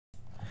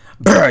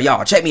Bruh,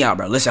 y'all, check me out,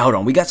 bro. Listen, hold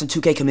on. We got some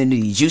 2K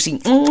community juicy.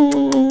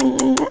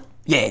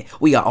 Yeah,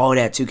 we got all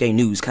that 2K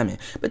news coming.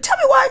 But tell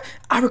me why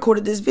I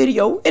recorded this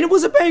video and it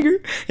was a banger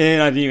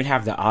and I didn't even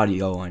have the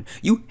audio on.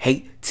 You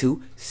hate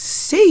to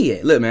see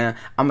it. Look, man,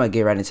 I'm gonna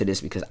get right into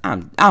this because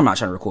I'm not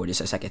trying to record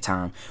this a second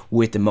time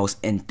with the most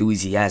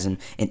enthusiasm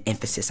and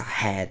emphasis I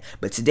had.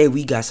 But today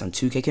we got some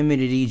 2K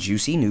community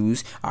juicy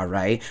news. All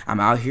right, I'm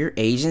out here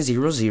Agent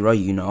 00.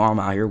 You know, I'm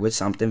out here with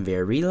something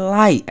very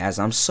light as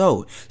I'm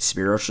sold.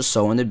 Spiritual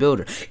soul in the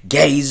building.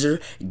 Gazer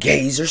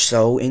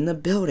soul in the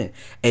building.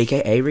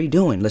 AKA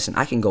redoing. Listen,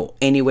 I can go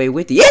any way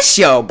with it. Yes,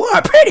 yo, boy,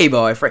 pretty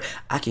boy.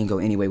 I can go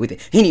any way with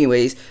it.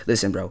 Anyways,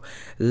 listen, bro.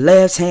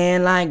 Left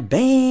hand like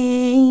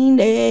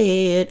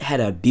Bandit had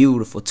a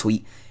beautiful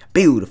tweet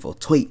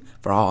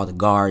for all the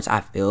guards.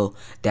 I feel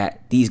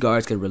that these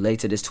guards could relate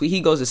to this tweet. He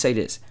goes to say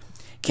this: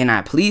 can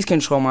I please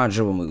control my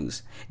dribble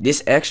moves?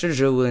 This extra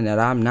dribbling that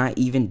I'm not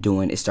even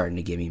doing is starting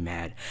to get me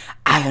mad.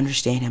 I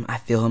understand him. I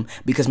feel him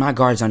because my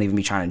guards don't even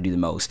be trying to do the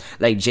most.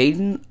 Like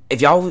Jaden, if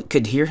y'all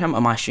could hear him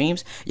on my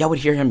streams, y'all would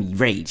hear him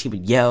rage. He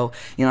would yell.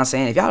 You know what I'm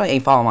saying? If y'all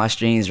ain't following my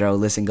streams, bro,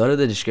 listen, go to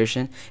the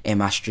description and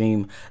my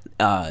stream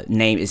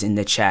name is in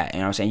the chat. You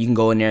know what I'm saying? You can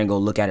go in there and go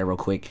look at it real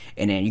quick,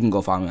 and then you can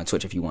go follow me on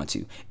Twitch if you want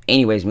to.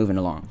 Anyways, moving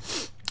along.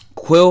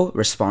 Quill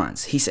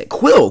responds. He said,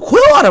 Quill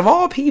out of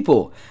all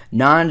people,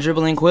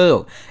 non-dribbling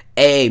Quill.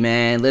 Hey,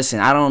 man, listen,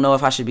 I don't know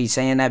if I should be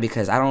saying that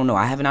because I don't know.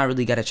 I haven't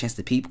really got a chance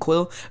to peep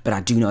Quill, but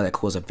I do know that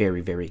Quill's a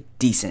very, very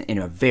decent and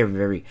a very,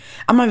 very,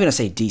 I'm not even going to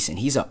say decent.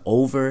 He's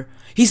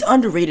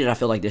underrated, I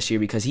feel like, this year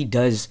because he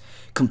does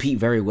compete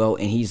very well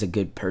and he's a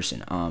good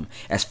person.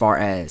 As far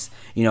as,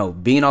 you know,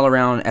 being all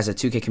around as a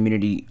 2K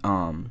community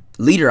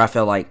leader, I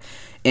feel like.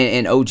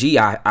 And OG,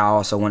 I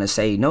also want to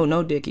say,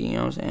 no, Dickie, you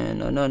know what I'm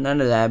saying? No, none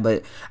of that.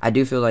 But I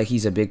do feel like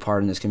he's a big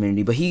part in this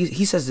community. But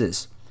he says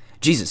this: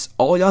 Jesus,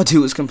 all y'all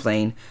do is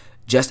complain.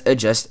 Just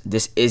adjust.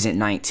 This isn't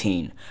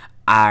 19.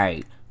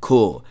 Alright,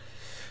 cool.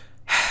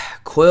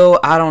 Quill,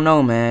 I don't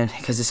know, man,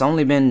 because it's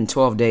only been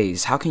 12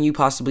 days. How can you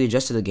possibly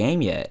adjust to the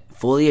game yet?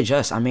 Fully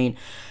adjust. I mean,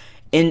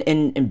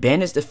 in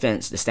Bandit's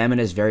defense, the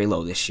stamina is very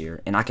low this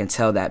year, and I can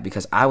tell that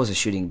because I was a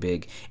shooting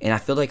big, and I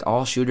feel like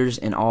all shooters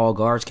and all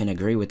guards can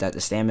agree with that.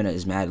 The stamina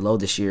is mad low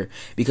this year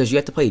because you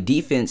have to play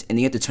defense and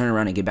you have to turn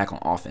around and get back on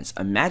offense.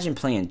 Imagine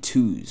playing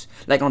twos.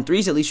 Like on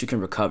threes, at least you can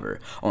recover.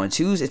 On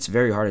twos, it's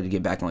very hard to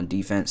get back on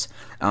defense.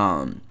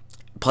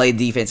 Play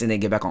defense and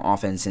then get back on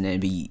offense and then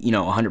be, you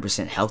know,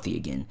 100% healthy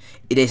again.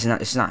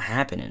 It's not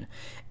happening.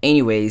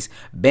 Anyways,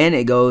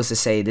 Bandit goes to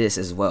say this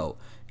as well: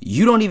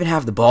 you don't even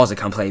have the balls to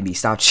come play me.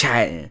 Stop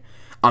chatting.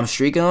 I'm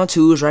streaking on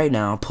twos right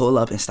now. Pull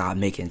up and stop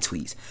making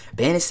tweets.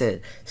 Bandit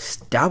said,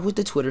 stop with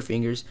the Twitter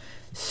fingers.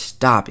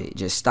 Stop it.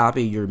 Just stop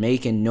it. You're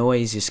making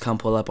noise. Just come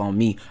pull up on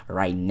me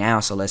right now.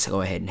 So let's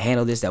go ahead and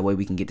handle this. That way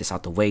we can get this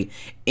out the way.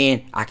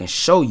 And I can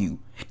show you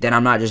that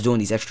I'm not just doing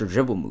these extra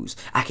dribble moves.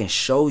 I can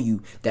show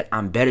you that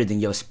I'm better than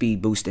your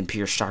speed boost and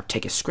pure sharp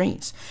taking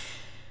screens.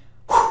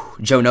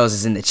 Joe Knows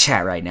is in the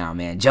chat right now,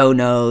 man. Joe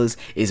Knows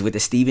is with the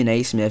Stephen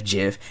A. Smith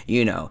gif.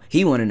 You know,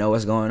 he want to know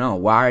what's going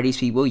on. Why are these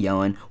people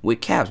yelling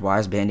with caps? Why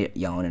is Bandit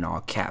yelling in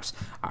all caps?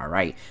 All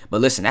right. But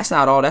listen, that's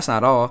not all. That's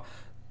not all.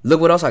 Look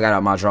what else I got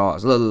out my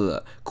drawers.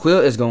 Look. Quill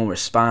is going to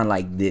respond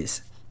like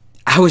this: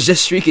 I was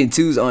just streaking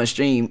twos on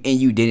stream and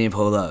you didn't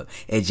pull up.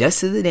 Adjust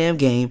to the damn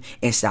game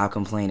and stop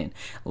complaining.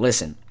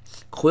 Listen.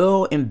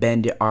 Quill and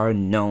Bandit are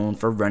known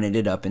for running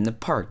it up in the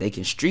park. They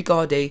can streak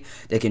all day.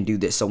 They can do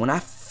this. So when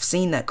I've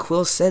seen that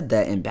Quill said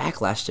that in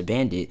Backlash to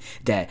Bandit,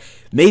 that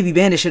maybe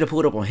Bandit should have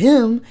pulled up on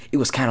him, it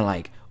was kind of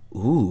like,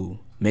 ooh,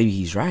 maybe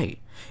he's right.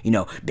 You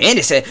know,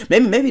 Bandit said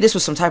maybe this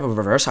was some type of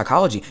reverse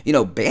psychology. You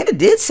know, Bandit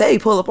did say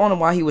pull up on him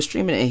while he was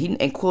streaming,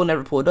 and Quill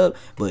never pulled up.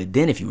 But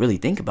then if you really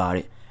think about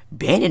it,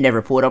 Bandit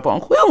never pulled up on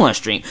Quill on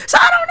stream. So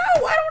I don't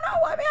know.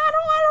 I mean, I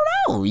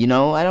don't know. You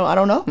know, I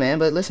don't know, man.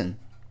 But listen.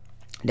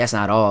 That's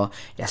not all.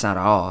 That's not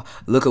all.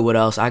 Look at what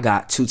else I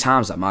got 2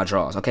 times up my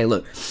drawers. Okay,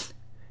 look.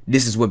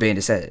 This is what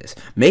Bandit says.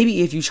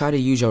 Maybe if you try to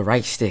use your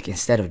right stick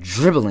instead of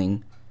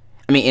dribbling.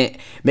 Maybe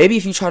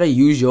if you try to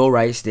use your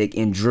right stick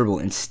and dribble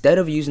instead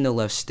of using the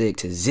left stick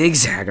to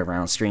zigzag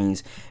around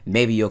screens,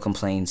 maybe you'll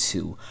complain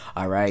too.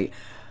 Alright?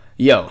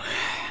 Yo.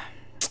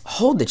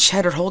 Hold the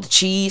cheddar. Hold the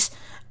cheese.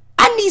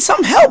 I need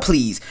some help,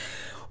 please.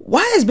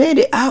 Why is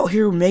Bandit out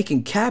here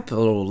making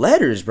capital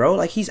letters, bro?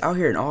 Like, he's out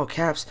here in all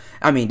caps.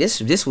 I mean,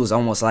 this was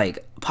almost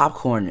like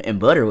popcorn and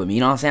butter with me, you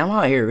know what I'm saying? I'm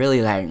out here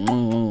really like,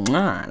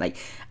 like,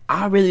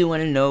 I really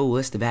want to know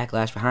what's the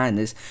backlash behind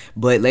this.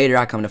 But later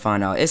I come to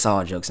find out it's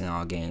all jokes and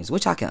all games,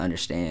 which I can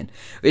understand.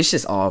 It's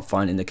just all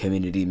fun in the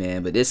community,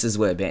 man. But this is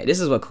what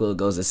Quill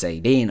goes to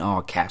say. They in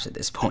all caps at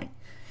this point.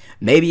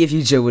 Maybe if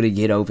you dribble to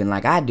get open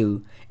like I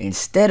do,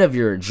 instead of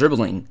your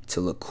dribbling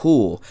to look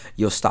cool,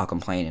 you'll stop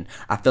complaining.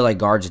 I feel like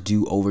guards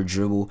do over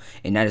dribble,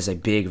 and that is a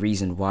big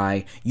reason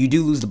why you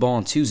do lose the ball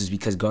in twos, is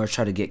because guards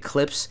try to get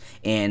clips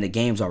and the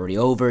game's already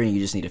over and you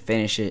just need to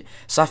finish it.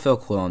 So I feel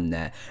cool on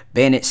that.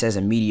 Bandit says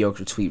a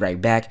mediocre tweet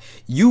right back.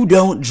 You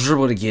don't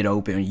dribble to get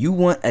open. You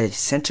want a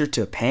center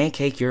to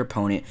pancake your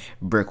opponent.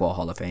 Brickwall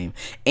Hall of Fame.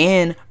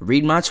 And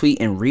read my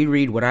tweet and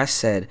reread what I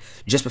said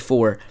just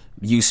before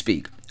you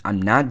speak. I'm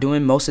not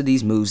doing most of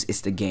these moves, it's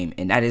the game.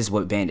 And that is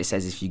what Bandit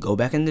says. If you go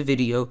back in the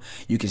video,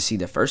 you can see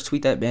the first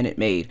tweet that Bandit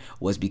made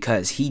was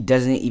because he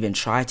doesn't even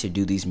try to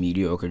do these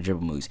mediocre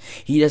dribble moves.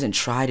 He doesn't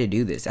try to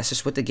do this. That's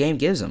just what the game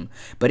gives him.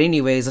 But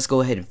anyways, let's go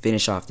ahead and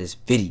finish off this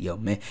video,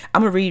 man. I'm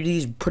going to read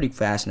these pretty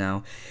fast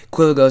now.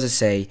 Quill goes to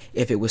say,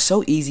 if it was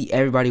so easy,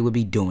 everybody would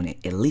be doing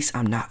it. At least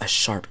I'm not a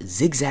sharp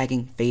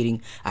zigzagging,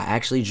 fading. I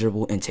actually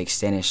dribble and take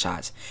standing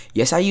shots.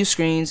 Yes, I use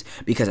screens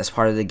because that's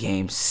part of the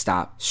game.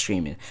 Stop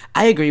streaming.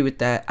 I agree with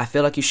that. I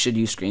feel like you should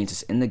use screens.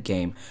 It's in the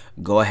game.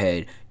 Go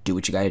ahead, do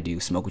what you gotta do.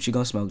 Smoke what you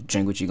gonna smoke.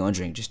 Drink what you gonna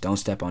drink. Just don't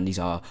step on these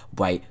all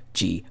white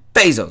G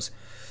Bezos.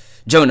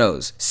 Joe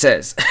Knows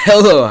says,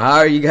 hello, how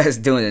are you guys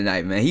doing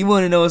tonight, man? He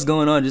wanna know what's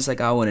going on just like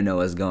I wanna know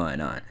what's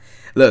going on.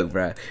 Look,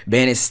 bruh,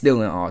 Bandit's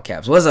still in all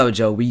caps. What's up,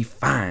 Joe? We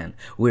fine.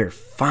 We're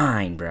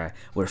fine, bruh.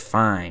 We're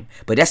fine.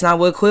 But that's not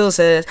what Quill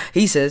says.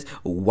 He says,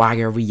 why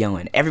are we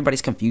yelling?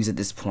 Everybody's confused at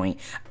this point.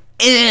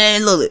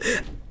 And look,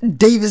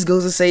 Davis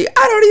goes to say, I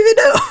don't even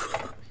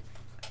know.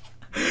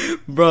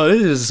 Bro,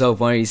 this is so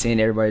funny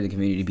seeing everybody in the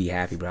community be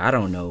happy, bro. I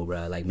don't know,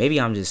 bro. Like,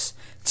 maybe I'm just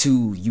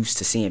too used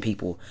to seeing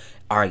people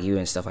argue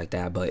and stuff like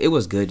that. But it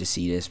was good to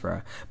see this,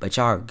 bro. But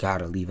y'all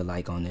gotta leave a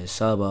like on this,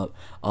 sub up,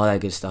 all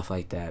that good stuff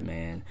like that,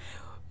 man.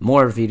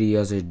 More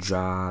videos are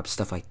dropped,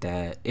 stuff like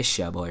that. It's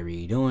your boy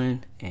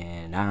Redoing,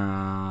 and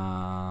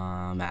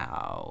I'm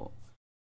out.